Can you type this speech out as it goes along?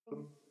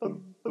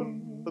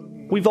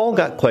We've all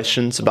got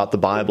questions about the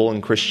Bible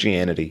and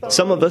Christianity.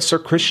 Some of us are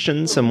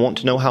Christians and want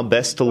to know how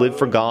best to live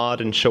for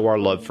God and show our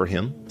love for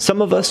Him. Some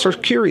of us are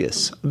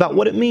curious about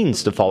what it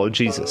means to follow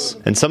Jesus.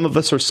 And some of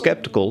us are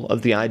skeptical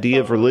of the idea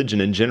of religion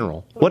in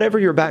general. Whatever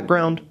your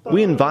background,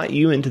 we invite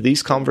you into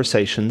these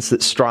conversations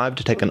that strive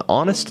to take an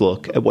honest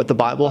look at what the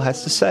Bible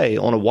has to say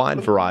on a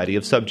wide variety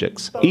of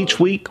subjects.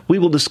 Each week, we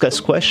will discuss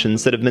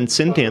questions that have been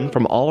sent in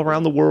from all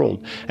around the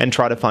world and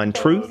try to find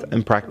truth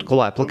and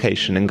practical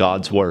application in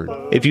God's Word.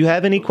 If you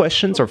have any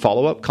questions or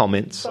follow-up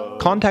comments,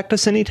 contact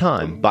us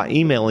anytime by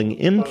emailing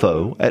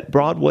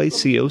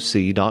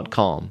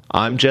info@broadwaycoc.com.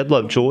 I'm Jed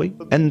Lovejoy,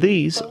 and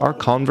these are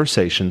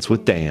Conversations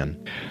with Dan.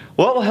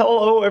 Well,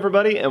 hello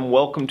everybody, and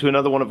welcome to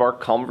another one of our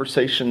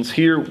conversations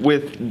here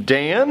with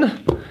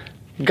Dan.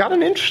 Got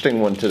an interesting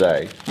one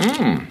today.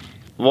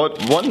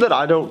 One that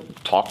I don't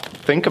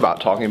think about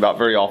talking about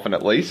very often,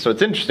 at least, so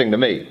it's interesting to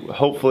me.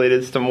 Hopefully it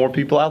is to more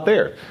people out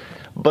there.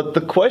 But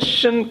the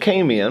question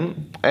came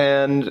in,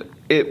 and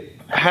it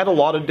had a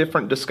lot of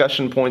different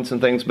discussion points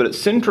and things, but it's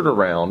centered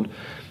around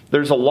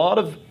there's a lot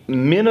of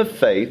men of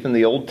faith in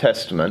the Old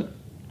Testament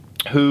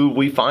who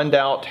we find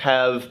out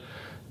have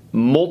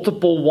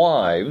multiple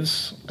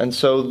wives. And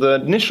so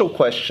the initial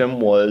question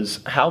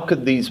was, how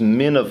could these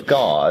men of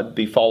God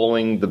be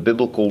following the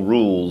biblical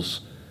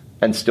rules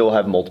and still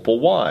have multiple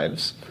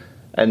wives?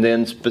 And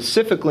then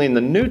specifically in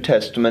the New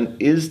Testament,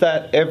 is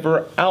that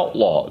ever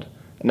outlawed?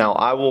 Now,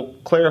 I will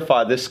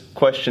clarify, this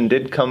question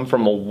did come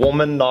from a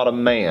woman, not a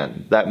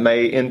man. That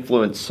may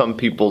influence some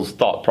people's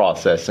thought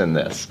process in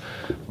this.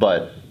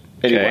 But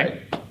anyway. Okay.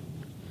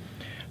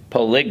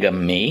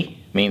 Polygamy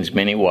means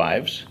many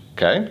wives.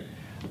 Okay.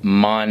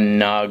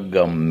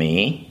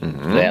 Monogamy,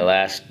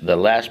 the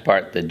last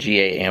part, the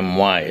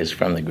G-A-M-Y, is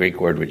from the Greek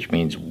word which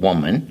means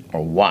woman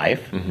or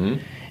wife.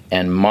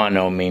 And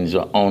mono means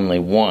only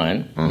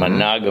one.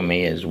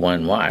 Monogamy is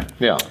one wife.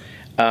 Yeah.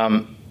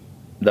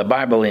 The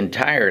Bible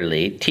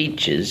entirely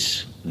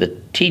teaches, the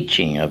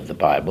teaching of the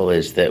Bible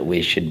is that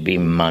we should be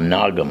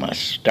monogamous,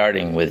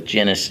 starting with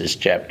Genesis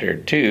chapter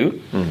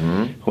 2,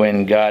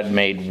 when God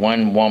made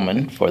one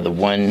woman for the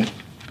one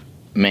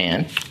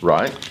man.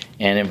 Right.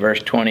 And in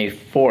verse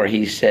 24,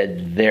 he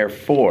said,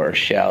 "Therefore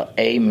shall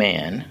a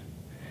man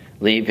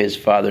leave his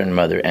father and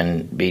mother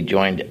and be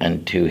joined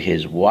unto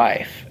his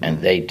wife, and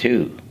they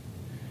two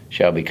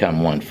shall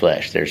become one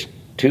flesh." There's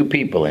two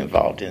people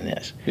involved in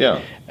this. Yeah.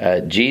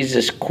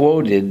 Jesus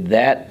quoted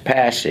that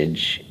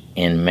passage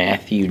in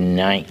Matthew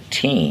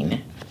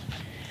 19.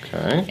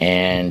 Okay.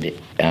 And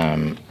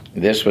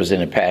this was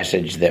in a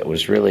passage that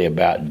was really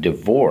about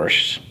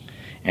divorce.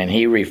 And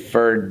he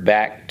referred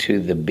back to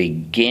the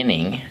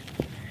beginning.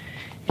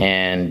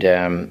 And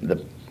the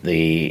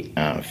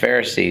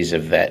Pharisees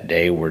of that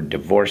day were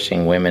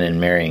divorcing women and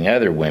marrying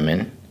other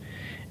women.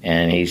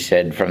 And he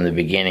said, from the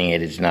beginning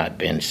it has not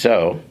been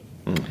so.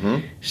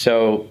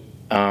 So,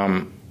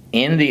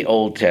 in the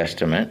Old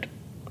Testament,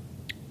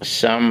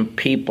 some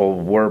people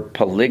were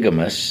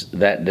polygamous.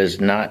 That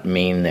does not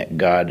mean that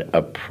God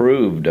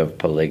approved of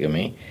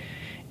polygamy.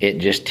 It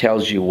just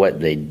tells you what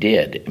they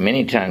did.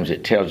 Many times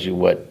it tells you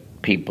what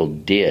people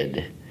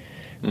did.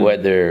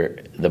 Whether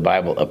the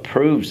Bible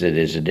approves it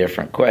is a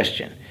different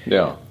question.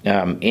 Yeah.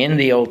 In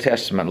the Old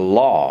Testament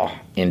law,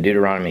 in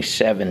Deuteronomy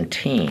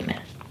 17,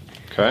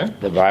 Okay.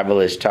 the Bible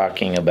is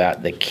talking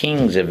about the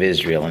kings of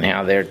Israel and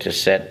how they're to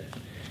set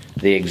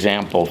the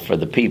example for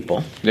the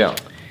people. Yeah.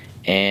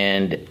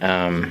 And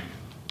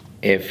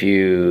if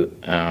you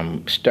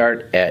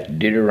start at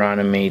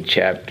Deuteronomy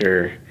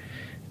chapter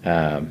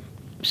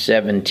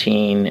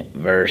 17,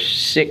 verse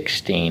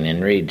 16,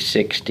 and read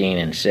 16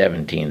 and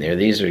 17 there,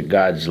 these are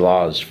God's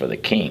laws for the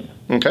king.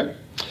 Okay.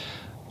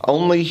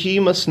 Only he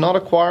must not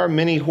acquire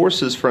many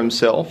horses for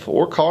himself,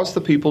 or cause the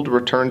people to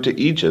return to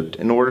Egypt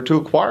in order to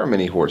acquire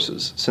many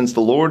horses, since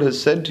the Lord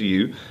has said to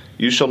you,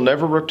 you shall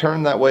never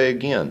return that way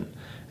again.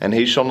 And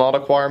he shall not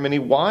acquire many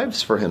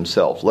wives for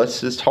himself, lest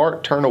his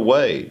heart turn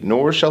away,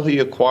 nor shall he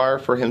acquire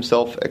for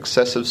himself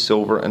excessive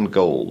silver and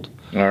gold.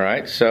 All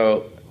right,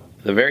 so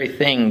the very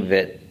thing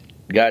that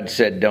God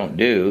said don't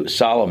do,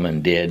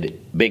 Solomon did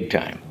big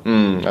time.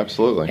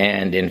 Absolutely.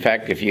 And in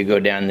fact, if you go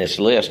down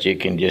this list, you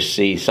can just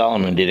see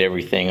Solomon did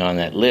everything on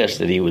that list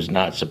that he was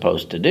not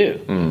supposed to do.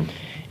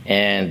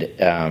 And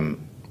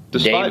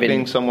despite David,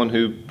 being someone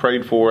who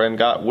prayed for and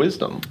got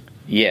wisdom.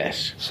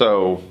 Yes.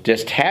 So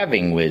just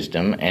having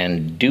wisdom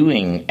and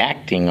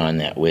acting on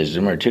that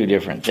wisdom are two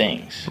different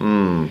things.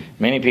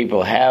 Many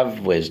people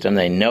have wisdom.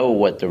 They know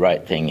what the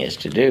right thing is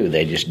to do.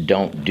 They just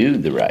don't do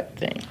the right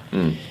thing.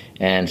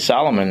 And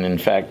Solomon, in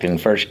fact, in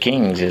 1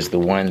 Kings, is the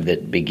one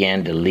that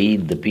began to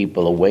lead the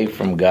people away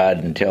from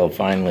God until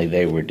finally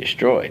they were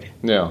destroyed.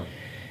 Yeah.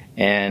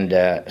 And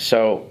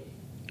so,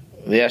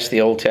 yes,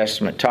 the Old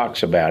Testament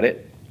talks about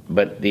it,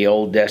 but the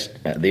Old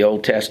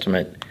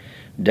Testament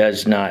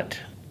does not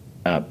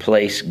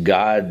place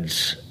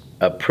God's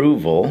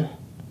approval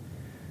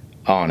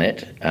on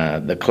it.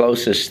 The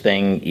closest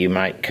thing you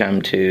might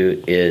come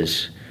to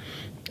is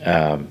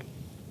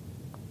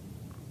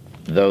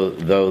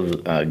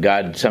though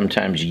God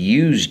sometimes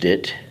used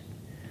it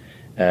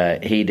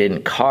He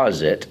didn't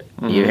cause it.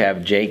 You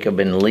have Jacob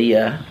and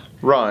Leah,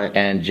 Right.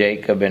 and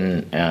Jacob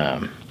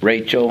and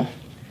Rachel,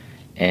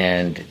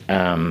 and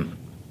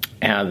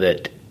how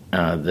that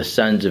the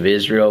sons of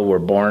Israel were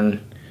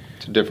born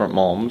To different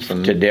moms.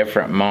 to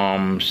different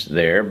moms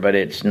there, but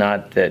it's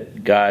not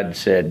that God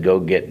said go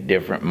get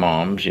different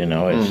moms,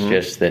 it's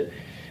just that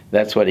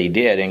that's what he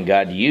did, and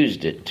God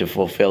used it to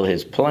fulfill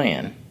his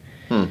plan.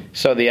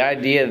 So the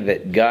idea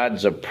that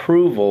God's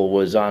approval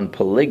was on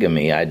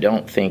polygamy, I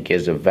don't think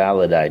is a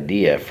valid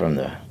idea from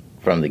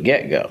the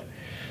get-go.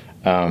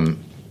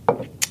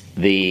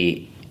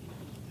 The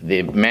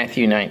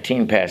Matthew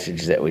 19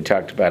 passage that we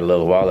talked about a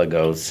little while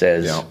ago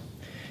says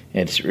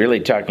it's really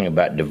talking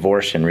about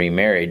divorce and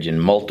remarriage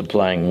and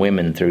multiplying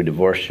women through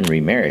divorce and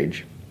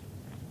remarriage.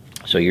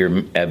 So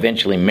you're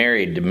eventually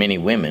married to many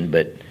women,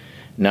 but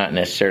not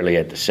necessarily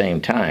at the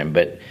same time.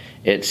 But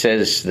it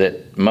says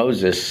that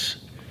Moses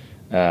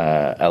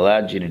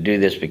allowed you to do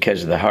this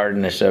because of the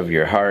hardness of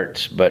your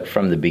hearts, but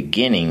from the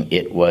beginning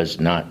it was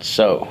not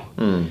so.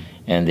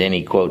 And then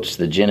he quotes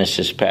the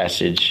Genesis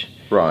passage.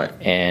 Right.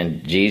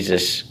 And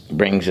Jesus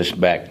brings us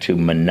back to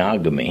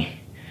monogamy.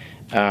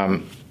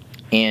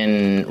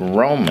 In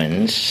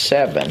Romans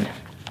 7,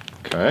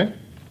 Okay.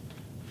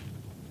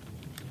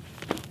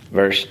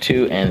 verse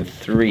 2 and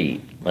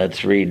 3,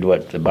 let's read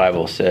what the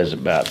Bible says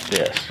about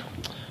this.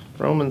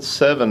 Romans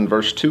 7,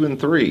 verse 2 and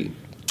 3.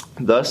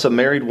 Thus a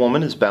married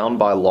woman is bound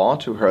by law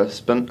to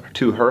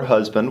her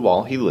husband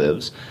while he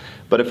lives,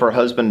 but if her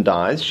husband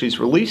dies, she's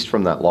released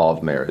from that law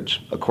of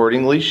marriage.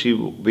 Accordingly, she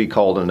will be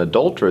called an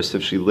adulteress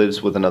if she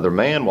lives with another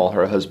man while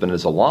her husband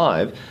is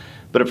alive.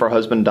 But if her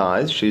husband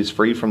dies, she is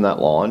free from that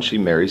law, and she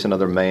marries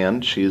another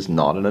man, she is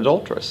not an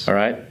adulteress. All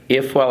right.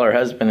 If while her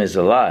husband is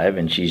alive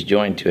and she's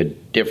joined to a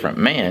different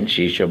man,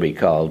 she shall be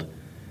called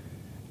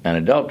an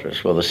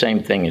adulteress. Well, the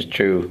same thing is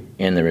true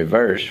in the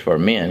reverse for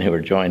men who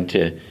are joined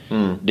to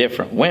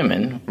different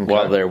women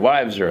while their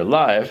wives are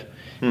alive.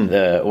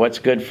 What's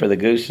good for the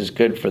goose is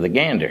good for the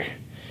gander.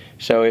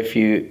 So if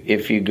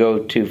you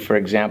go to, for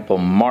example,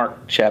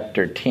 Mark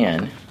chapter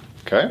 10,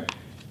 Okay.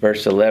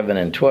 verse 11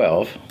 and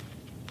 12.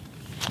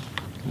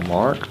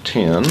 Mark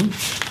 10.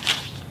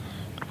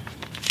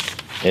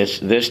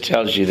 This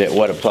tells you that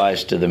what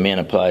applies to the men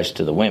applies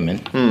to the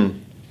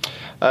women.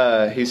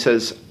 He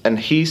says, and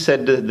he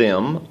said to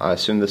them, I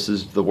assume this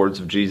is the words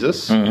of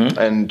Jesus,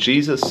 and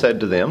Jesus said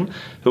to them,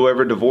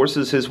 whoever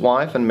divorces his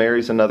wife and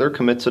marries another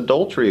commits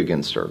adultery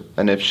against her.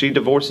 And if she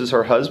divorces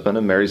her husband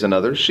and marries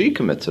another, she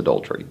commits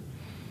adultery.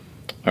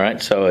 All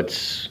right, so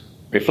it's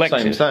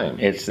reflexive. Same.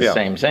 It's the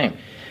same.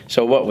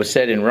 So what was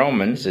said in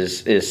Romans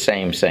is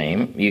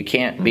same. You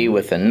can't be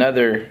with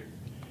another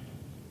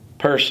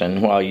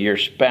person while your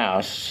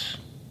spouse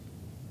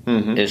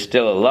is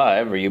still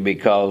alive, or you'll be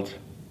called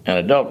an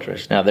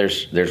adulteress. Now,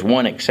 there's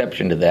one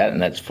exception to that,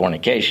 and that's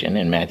fornication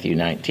in Matthew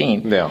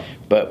 19. Yeah.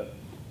 But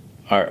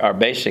our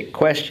basic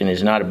question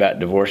is not about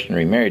divorce and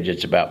remarriage,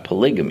 it's about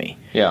polygamy.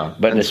 Yeah.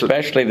 But And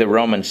especially the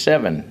Romans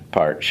 7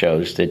 part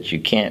shows that you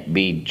can't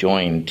be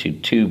joined to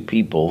two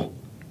people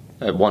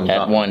at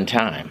one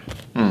time.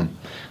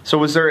 So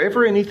was there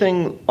ever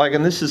anything, like,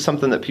 and this is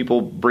something that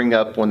people bring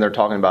up when they're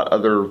talking about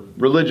other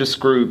religious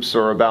groups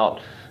or about,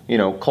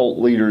 cult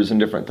leaders and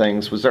different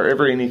things, was there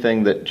ever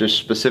anything that just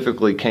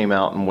specifically came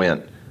out and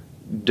went,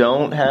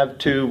 don't have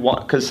to,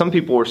 because some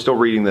people were still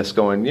reading this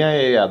going,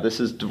 yeah, this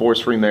is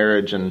divorce-free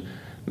marriage, and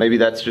maybe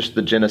that's just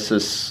the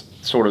Genesis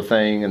sort of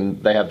thing,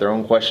 and they have their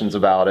own questions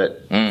about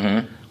it.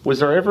 Was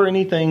there ever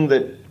anything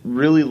that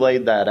really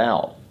laid that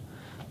out?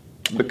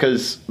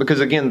 Because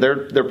again,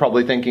 they're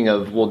probably thinking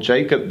of, well,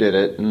 Jacob did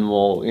it, and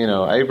well,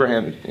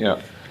 Abraham,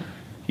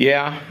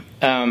 Yeah.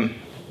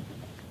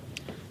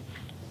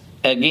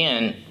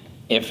 Again,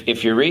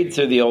 if you read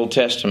through the Old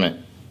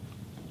Testament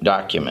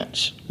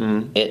documents,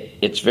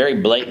 it's very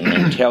blatant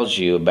and tells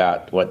you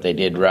about what they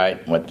did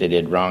right, what they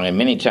did wrong, and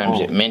many times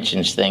it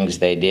mentions things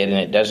they did, and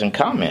it doesn't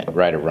comment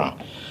right or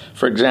wrong.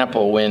 For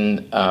example,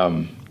 when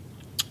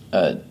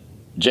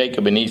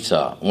Jacob and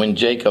Esau, when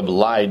Jacob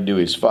lied to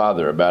his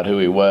father about who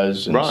he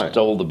was and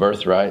stole the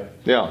birthright.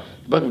 Yeah.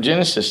 The book of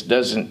Genesis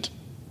doesn't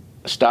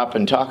stop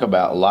and talk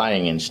about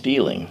lying and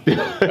stealing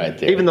right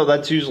there. Even though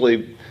that's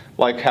usually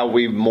like how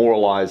we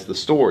moralize the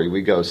story.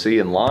 We go, see,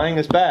 and lying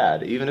is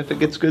bad. Even if it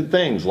gets good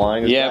things,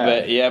 lying is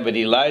bad. But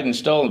he lied and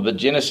stole. But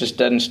Genesis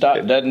doesn't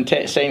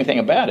say anything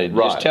about it. It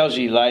just tells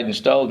you he lied and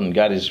stole and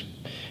got his...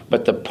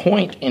 But the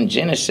point in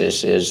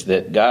Genesis is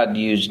that God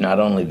used not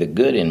only the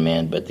good in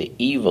man, but the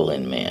evil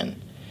in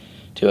man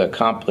to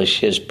accomplish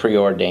his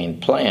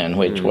preordained plan,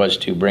 which was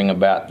to bring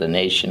about the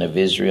nation of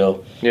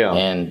Israel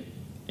and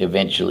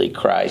eventually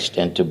Christ,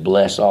 and to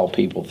bless all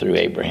people through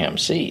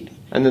Abraham's seed.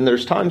 And then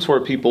there's times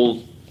where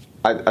people,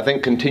 I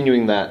think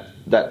continuing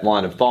that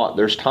line of thought,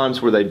 there's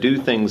times where they do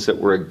things that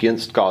were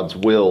against God's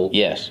will.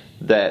 Yes.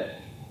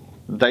 That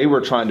they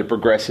were trying to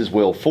progress his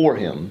will for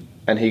him.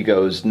 And he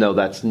goes, no,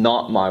 that's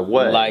not my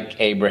way. Like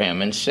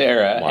Abraham and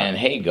Sarah and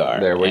Hagar.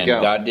 There we go.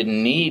 God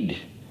didn't need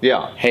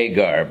Yeah.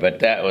 Hagar, but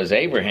that was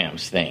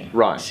Abraham's thing.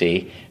 Right.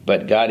 See?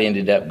 But God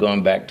ended up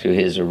going back to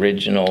his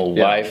original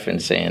Yeah. wife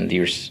and saying,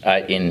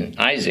 in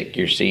Isaac,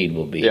 your seed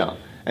will be. Yeah.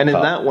 And in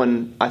that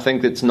one, I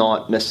think it's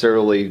not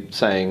necessarily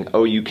saying,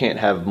 oh, you can't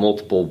have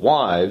multiple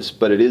wives,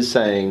 but it is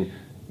saying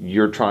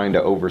you're trying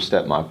to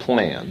overstep my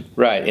plan.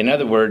 Right. In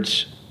other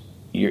words,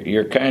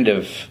 you're kind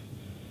of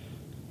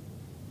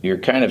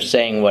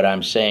saying what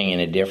I'm saying in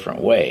a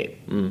different way.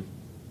 Mm.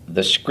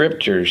 The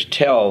scriptures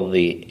tell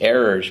the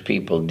errors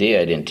people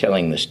did in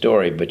telling the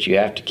story, but you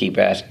have to keep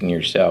asking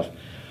yourself,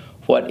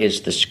 what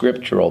is the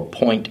scriptural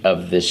point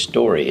of this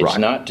story? It's Right.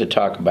 not to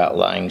talk about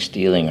lying,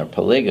 stealing, or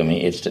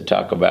polygamy. It's to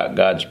talk about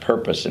God's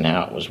purpose and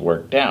how it was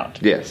worked out.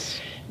 Yes.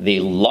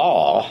 The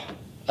law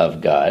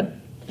of God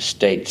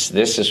states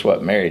this is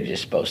what marriage is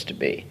supposed to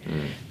be.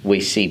 Mm. We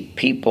see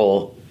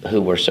people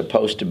who were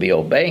supposed to be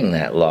obeying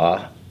that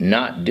law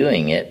not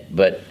doing it,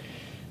 but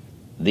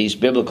these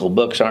biblical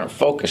books aren't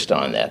focused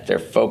on that. They're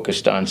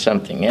focused on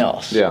something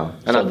else. Yeah.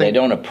 And so they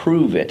don't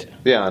approve it.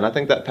 Yeah, and I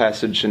think that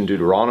passage in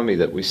Deuteronomy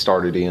that we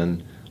started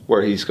in,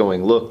 where he's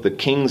going, look, the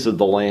kings of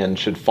the land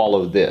should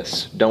follow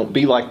this. Don't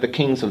be like the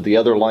kings of the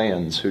other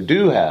lands who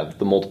do have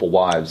the multiple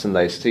wives and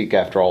they seek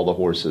after all the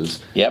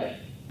horses. Yep.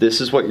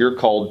 This is what you're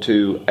called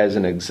to as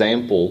an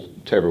example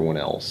to everyone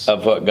else.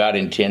 Of what God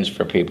intends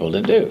for people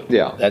to do.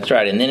 Yeah. That's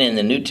right. And then in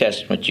the New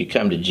Testament, you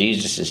come to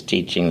Jesus'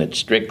 teaching that's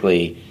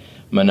strictly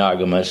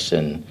monogamous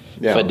and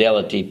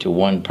fidelity to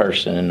one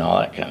person and all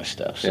that kind of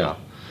stuff. So. Yeah.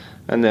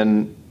 And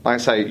then, like I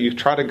say, you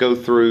try to go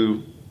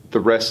through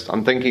the rest.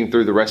 I'm thinking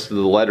through the rest of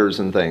the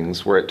letters and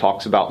things where it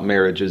talks about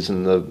marriages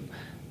and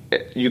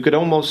you could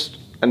almost,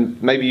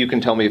 and maybe you can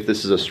tell me if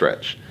this is a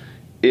stretch,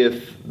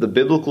 if the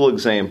biblical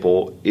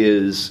example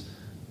is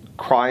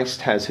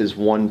Christ has his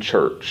one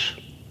church,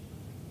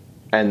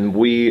 and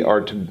we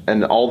are to,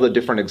 and all the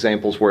different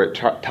examples where it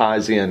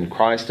ties in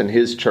Christ and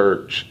his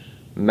church,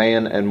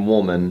 man and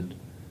woman.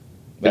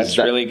 That's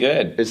really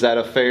good. Is that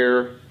a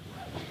fair?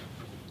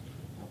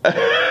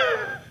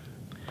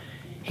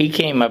 He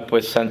came up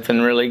with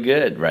something really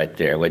good right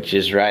there, which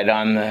is right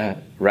on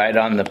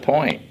the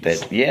point.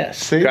 That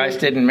yes,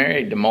 Christ didn't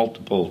marry to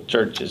multiple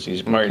churches;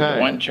 he's married to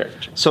one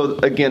church. So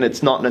again,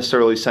 it's not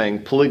necessarily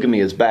saying polygamy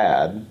is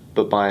bad,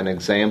 but by an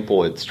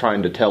example, it's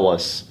trying to tell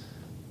us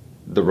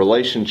the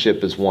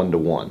relationship is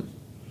 1-to-1.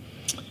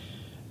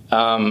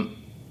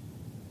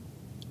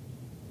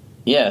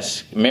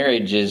 Yes,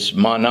 marriage is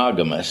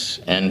monogamous,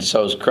 and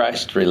so is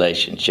Christ's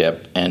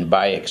relationship, and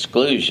by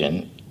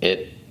exclusion,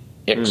 it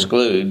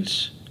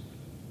excludes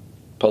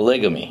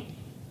polygamy.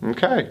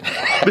 Okay.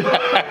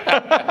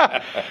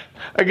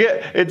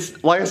 Again,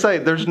 it's like I say,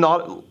 there's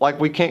not,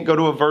 like we can't go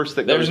to a verse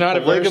that there's goes, not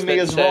a verse polygamy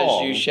that is says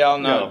wrong. you shall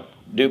not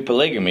do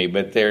polygamy,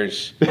 but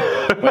there's,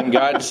 when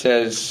God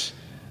says,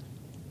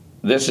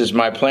 this is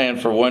my plan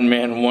for one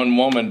man and one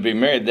woman to be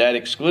married, that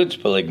excludes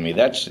polygamy.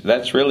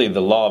 That's really the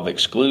law of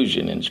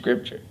exclusion in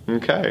Scripture.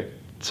 Okay.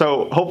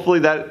 So hopefully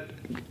that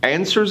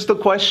answers the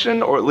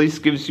question, or at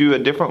least gives you a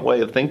different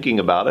way of thinking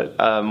about it,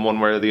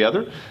 one way or the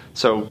other.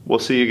 So we'll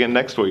see you again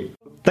next week.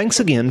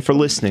 Thanks again for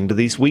listening to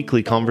these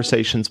weekly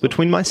conversations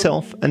between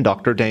myself and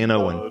Dr. Dan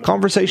Owen.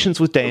 Conversations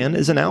with Dan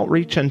is an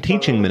outreach and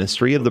teaching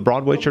ministry of the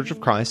Broadway Church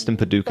of Christ in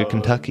Paducah,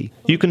 Kentucky.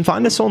 You can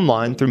find us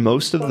online through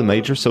most of the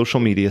major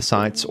social media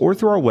sites or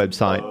through our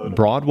website,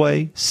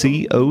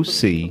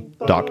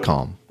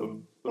 BroadwayCoc.com.